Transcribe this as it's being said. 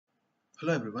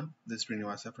Hello everyone, this is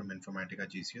Srinivasa from Informatica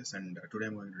GCS, and today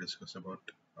I'm going to discuss about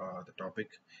the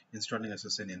topic installing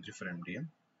SSANAME3 for MDM.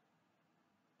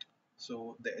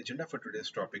 So the agenda for today's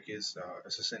topic is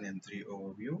SSANAME3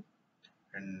 overview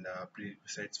and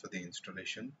prerequisites for the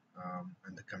installation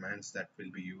and the commands that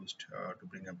will be used to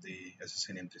bring up the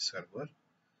SSANAME3 server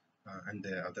and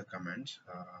the other commands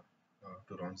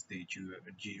to launch the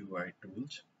GUI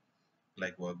tools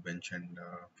like Workbench and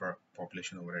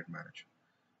Population Override Manager.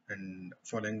 And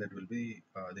following that will be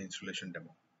the installation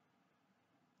demo.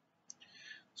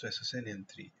 So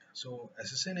SSANAME3. So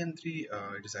SSANAME3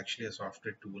 it is actually a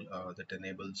software tool that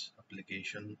enables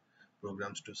application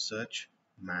programs to search,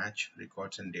 match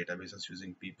records and databases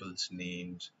using people's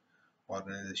names,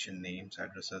 organization names,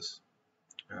 addresses,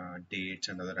 dates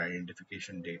and other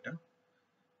identification data.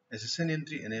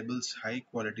 SSANAME3 enables high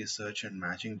quality search and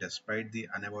matching despite the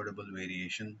unavoidable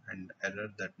variation and error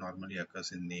that normally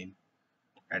occurs in name,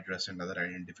 address and other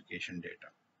identification data.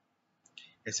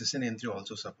 SSANAME3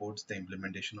 also supports the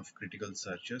implementation of critical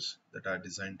searches that are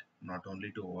designed not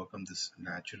only to overcome this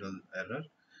natural error,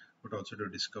 but also to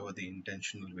discover the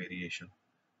intentional variation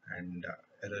and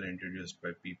error introduced by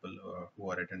people who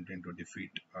are attempting to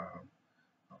defeat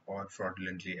or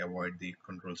fraudulently avoid the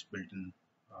controls built in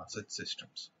such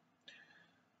systems.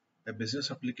 A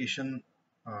business application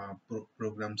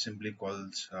program simply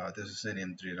calls the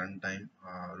SSANAME3 runtime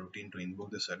routine to invoke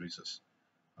the services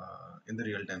in the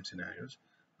real-time scenarios.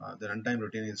 The runtime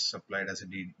routine is supplied as a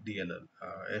DLL,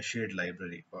 a shared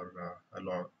library or a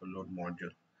load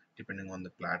module, depending on the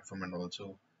platform and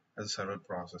also as a server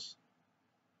process.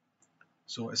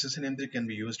 So SSANAME3 can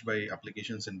be used by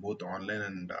applications in both online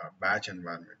and batch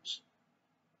environments.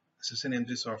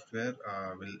 SSANAME3 software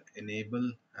will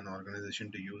enable an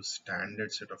organization to use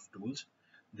standard set of tools,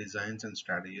 designs and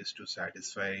strategies to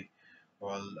satisfy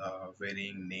all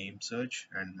varying name search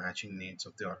and matching needs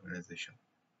of the organization.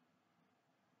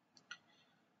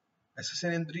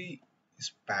 SSANAME3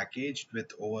 is packaged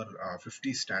with over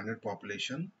 50 standard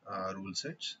population rule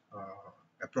sets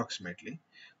approximately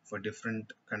for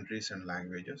different countries and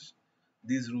languages.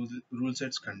 These rule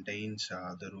sets contains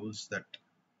the rules that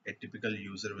a typical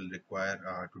user will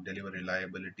require to deliver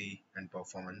reliability and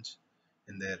performance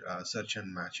in their search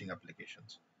and matching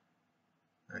applications.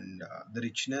 And the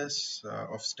richness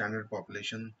of standard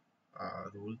population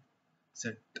rule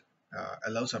set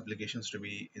allows applications to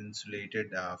be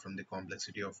insulated from the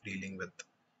complexity of dealing with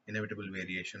inevitable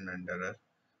variation and error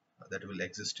that will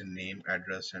exist in name,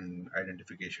 address, and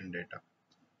identification data.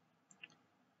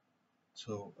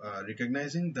 So,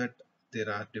 recognizing that there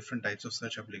are different types of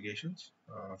such applications,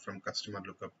 from customer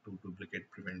lookup to duplicate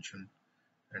prevention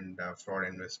and fraud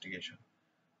investigation.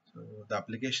 So, the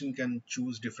application can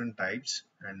choose different types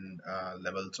and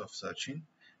levels of searching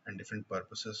and different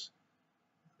purposes,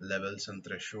 levels and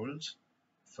thresholds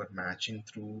for matching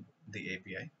through the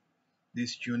API.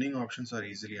 These tuning options are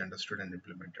easily understood and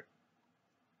implemented.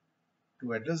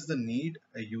 To address the need,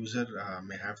 a user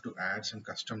may have to add some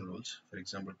custom rules, for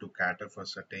example, to cater for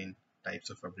certain types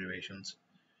of abbreviations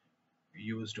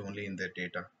used only in their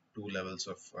data, two levels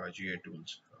of GA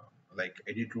tools, like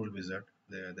Edit Rule Wizard,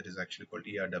 that is actually called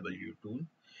ERW tool,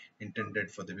 intended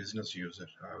for the business user,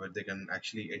 where they can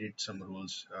actually edit some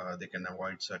rules, they can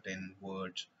avoid certain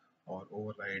words or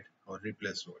override or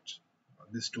replace words.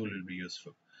 This tool will be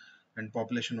useful. And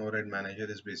Population Override Manager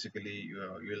is basically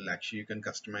you can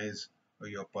customize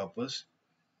your purpose,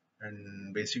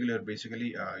 and basically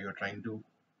you're trying to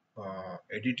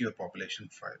edit your population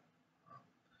file.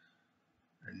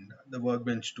 And the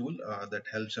Workbench tool that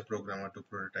helps a programmer to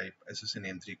prototype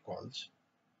SSANAME3 calls.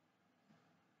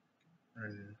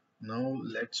 And now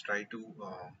let's try to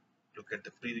look at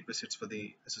the prerequisites for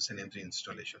the SSANAME3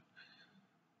 installation.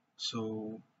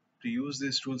 So to use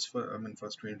these tools,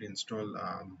 first we need to install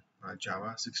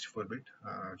Java 64-bit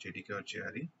JDK or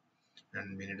JRE,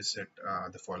 and we need to set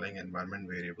the following environment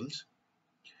variables.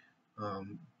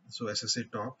 So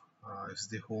SSA top is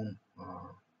the home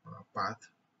path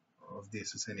of the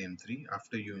SSANAME3.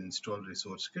 After you install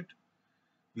resource kit,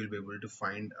 you'll be able to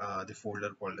find the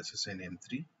folder called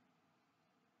SSANAME3.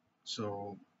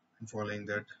 So following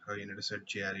that, you need to set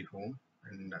JRE home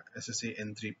and SSA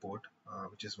N3 port,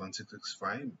 which is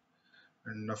 1665,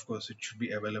 and of course it should be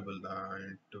available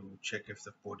to check if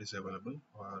the port is available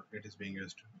or it is being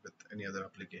used with any other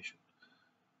application.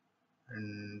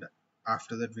 And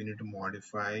after that, we need to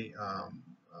modify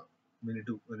we need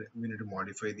to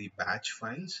modify the batch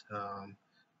files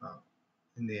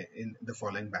in the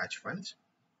following batch files.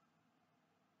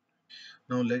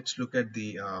 Now let's look at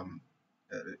the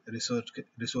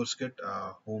resource kit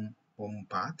home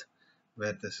path,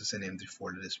 where the SSANAME3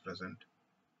 folder is present.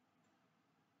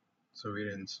 So we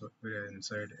are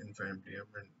inside MDM,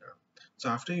 and so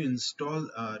after you install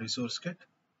resource kit,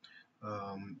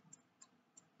 um,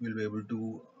 you'll be able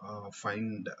to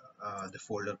find the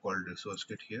folder called resource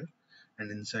kit here,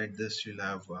 and inside this you'll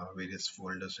have various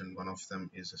folders, and one of them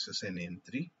is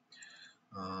SSANAME3.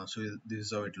 So this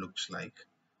is how it looks like,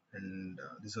 and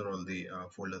these are all the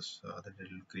folders that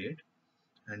it will create,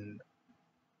 and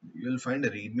you'll find a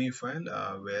readme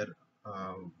file where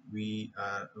uh, we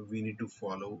need to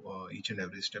follow each and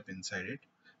every step inside it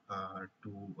uh,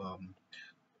 to, um,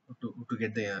 to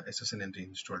get the SSN3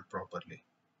 installed properly.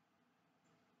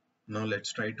 Now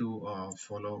let's try to uh,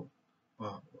 follow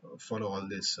all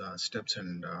these steps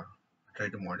and try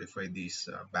to modify these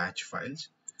batch files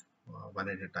one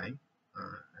at a time,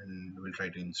 and we'll try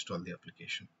to install the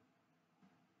application.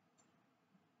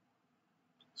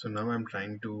 So now I'm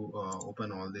trying to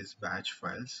open all these batch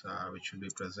files which will be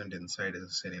present inside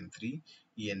SSNM3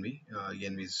 env.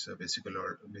 Env is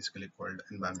basically called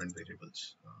environment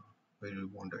variables, where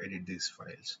you want to edit these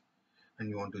files, and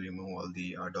you want to remove all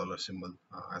the dollar symbol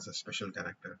as a special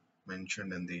character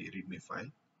mentioned in the readme file.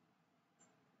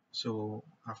 So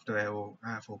after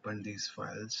I have opened these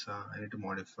files, I need to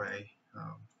modify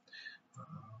um,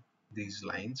 uh, these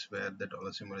lines where the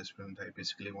dollar symbol is present. I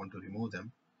basically want to remove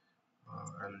them.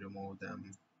 I'll remove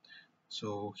them.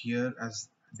 So here as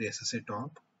the SSA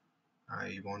top,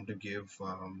 I want to give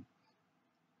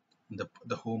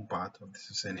the home path of this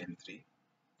is an M3,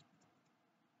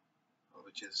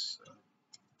 which is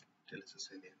tell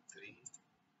SSN M3.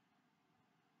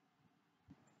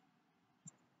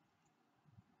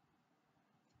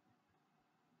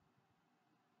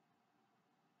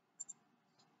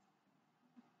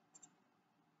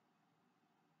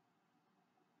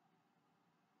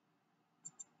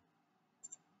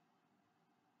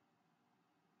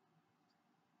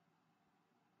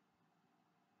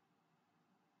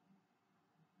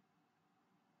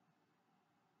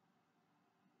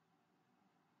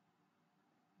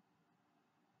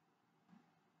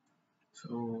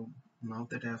 So now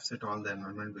that I have set all the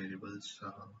environment variables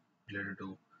related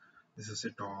to this is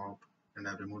a top, and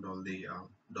I've removed all the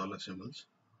dollar symbols,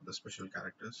 the special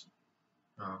characters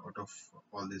out of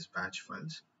all these batch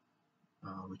files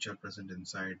which are present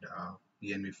inside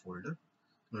env folder.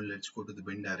 Now let's go to the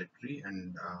bin directory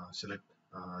and select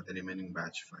the remaining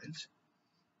batch files,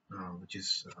 which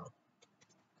is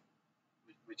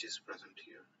present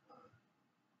here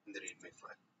in the readme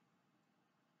file.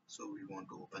 So we want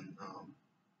to open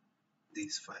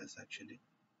these files actually.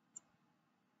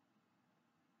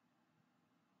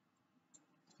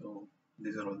 So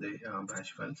these are all the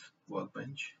batch files,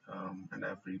 workbench, and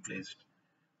I've replaced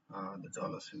the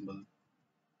dollar symbol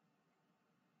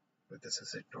with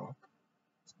SSA top.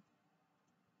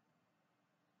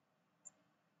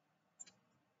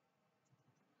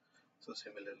 So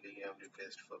similarly, I've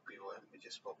replaced for POM, which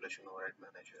is Population Override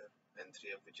Manager,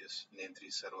 N3Up, which is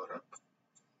name3 server up,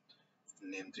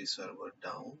 name3 server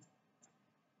down,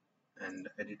 and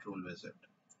edit rule wizard.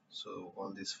 So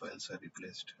all these files are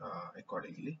replaced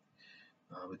accordingly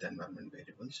with environment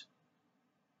variables.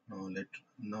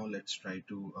 Now let's try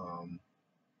to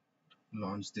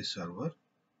launch this server.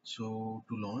 So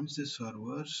to launch the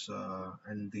servers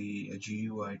and the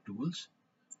GUI tools,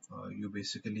 you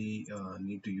basically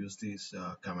need to use these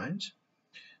commands.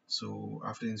 So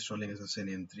after installing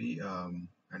SSNM3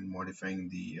 and modifying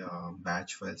the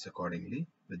batch files accordingly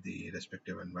with the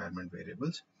respective environment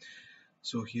variables,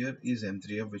 so here is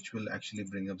M3F, which will actually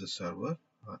bring up the server.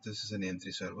 This is an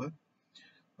M3 server,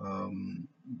 um,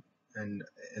 and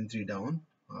N3 down.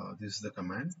 This is the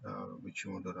command which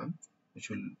you want to run,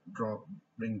 which will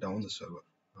bring down the server.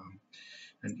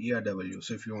 And ERW.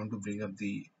 So if you want to bring up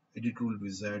the edit rule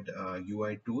wizard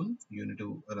UI tool, you need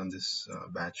to run this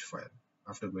batch file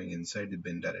after going inside the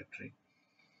bin directory.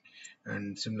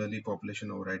 And similarly,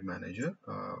 population override manager,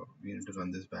 we need to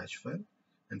run this batch file.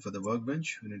 And for the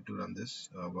workbench, we need to run this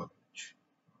workbench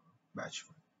batch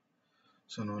file.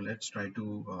 So now let's try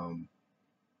to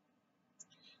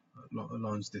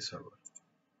launch the server.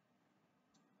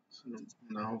 So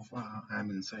now I'm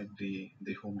inside the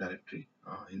home directory,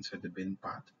 inside the bin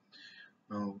path.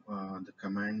 Now the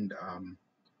command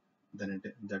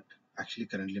that actually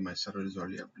currently my server is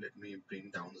already up. Let me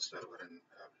bring down the server and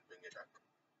bring it up.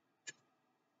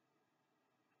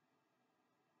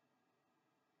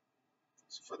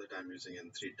 So for that I'm using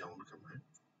N3 down command.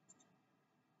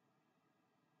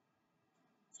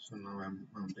 So now I'm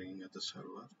bringing up the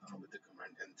server with the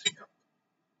command N3 up.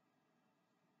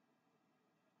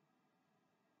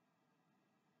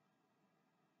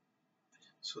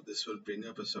 So this will bring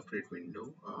up a separate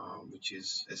window which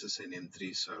is SSN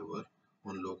M3 server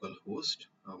on localhost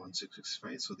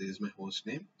 1665. So this is my host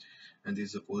name, and this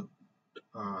is the port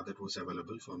that was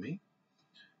available for me.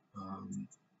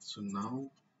 So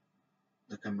now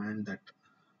the command that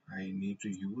I need to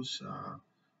use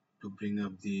to bring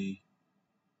up the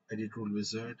edit rule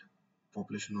wizard,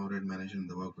 population override manager, and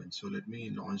the workbench. So let me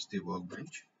launch the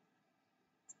workbench.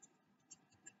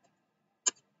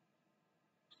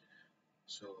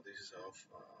 So this is how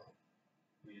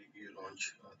you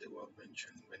launch the workbench,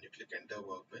 and when you click enter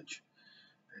workbench,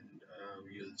 and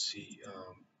you'll see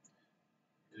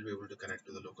you'll be able to connect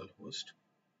to the local host.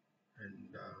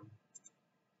 And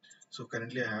so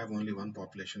currently I have only one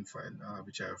population file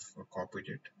which I have copied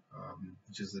it,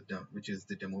 which is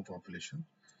the demo population.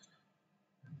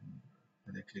 And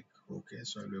when I click OK,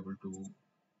 so I'll be able to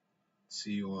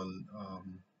see all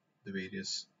the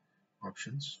various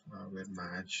options where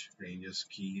match, ranges,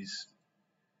 keys,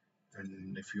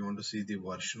 and if you want to see the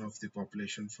version of the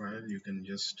population file, you can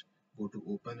just go to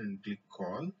open and click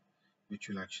call, which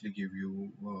will actually give you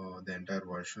the entire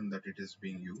version that it is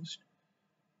being used.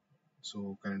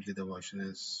 So currently the version of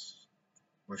this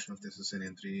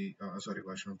SSANAME3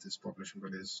 version of this population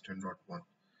file is 10.1.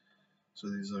 so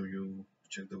this is how you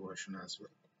check the version as well.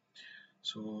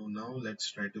 So now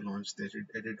let's try to launch the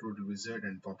edit root wizard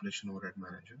and population override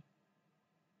manager.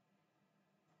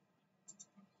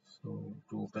 So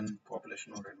to open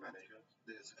population override manager,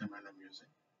 this is the command I'm using,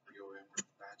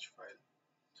 pom.batch file,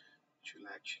 which will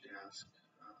actually ask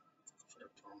for a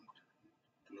prompt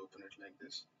to open it like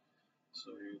this.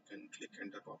 So you can click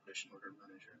enter population override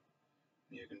manager.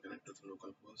 You can connect to the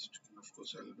local host, and of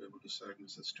course I'll be able to select the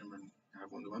system and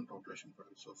have only one population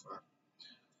file so far.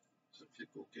 So click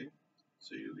OK.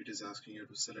 So it is asking you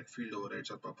to select field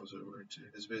overrides or purpose overrides.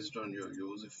 It is based on your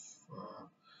use. If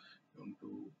you want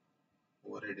to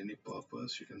override any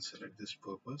purpose, you can select this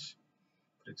purpose.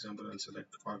 For example, I'll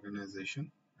select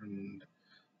organization, and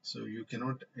so you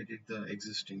cannot edit the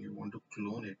existing. You want to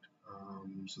clone it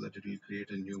so that it will create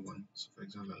a new one. So for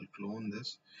example, I'll clone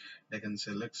this. I can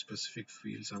select specific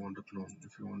fields I want to clone.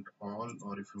 If you want all,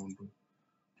 or if you want to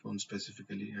clone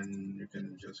specifically, and you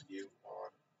can just give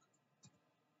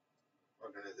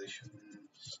organization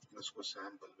underscore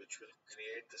sample, which will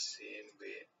create the same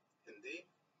way in the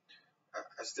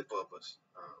as the purpose,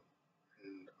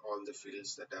 and all the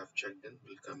fields that I've checked in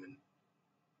will come in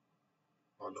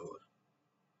all over.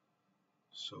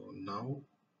 So now,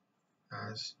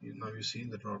 you see in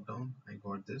the drop down, I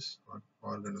got this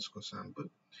org underscore sample.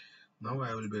 Now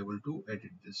I will be able to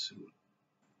edit this rule,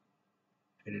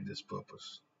 edit this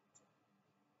purpose.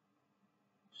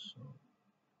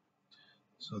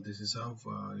 So this is how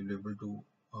you'll be able to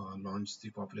launch the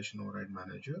population override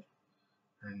manager.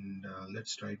 And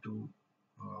let's try to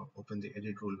open the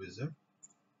edit rule wizard.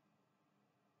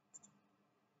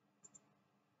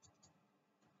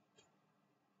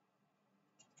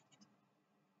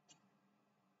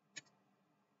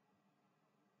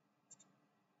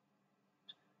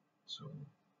 So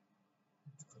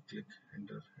I'll click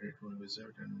enter edit rule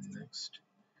wizard, and next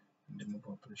demo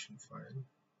population file,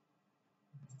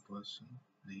 person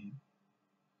name.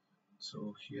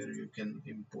 So here you can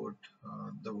import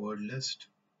the word list,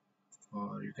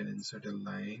 or you can insert a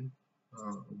line,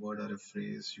 a word or a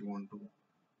phrase you want to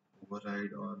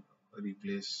override or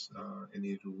replace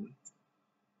any rule.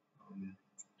 And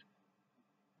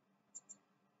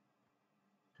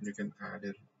you can add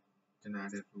a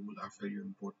rule after you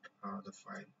import the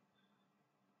file.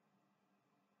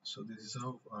 So this is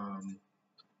how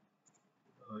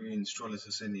you install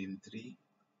SSANAME3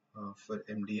 for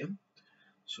MDM.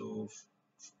 So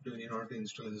in order to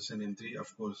install SSANAME3,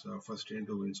 of course, first you need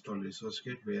to install resource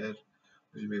kit, where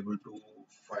we'll be able to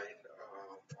find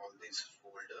all these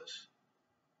folders.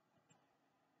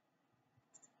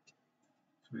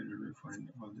 So where will we find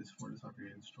all these folders after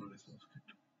you install resource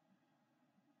kit?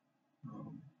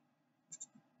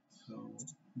 So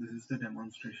this is the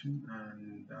demonstration,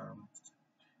 and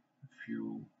if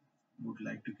you would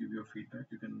like to give your feedback,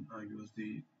 you can use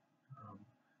the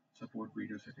support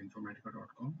videos at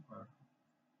informatica.com or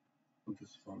to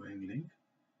this following link.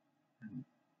 And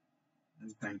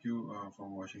thank you for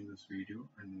watching this video,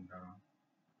 and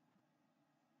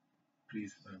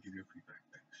please give your feedback.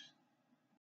 Thanks.